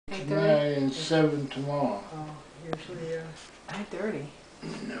tonight and 7 tomorrow. Oh, usually, 9:30.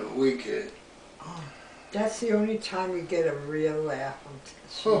 No, wicked. that's the only time you get a real laugh.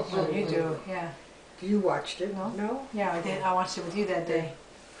 Oh, you do, yeah. You watched it? No. No? Yeah, I did. I watched it with you that day.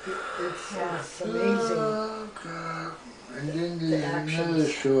 Yeah. It's amazing. Oh, God. And then The there's another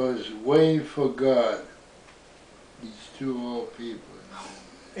actions. show, is Waiting for God. These two old people.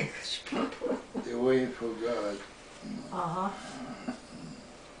 English people. They're waiting for God. Uh-huh.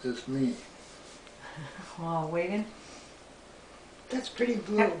 That's me. Well, waiting. That's pretty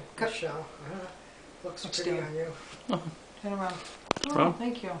blue, Yep, go. Michelle. Looks What's pretty doing? on you. Turn around. Oh, Well.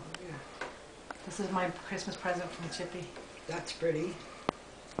 thank you. Yeah, This is my Christmas present from Chippy. that's pretty.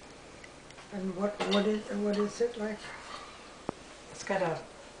 And what is it like? It's got a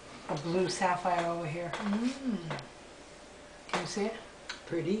blue sapphire over here. Can you see it?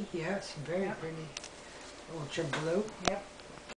 Pretty, yes, very Yep. pretty. Ultra blue. Yep.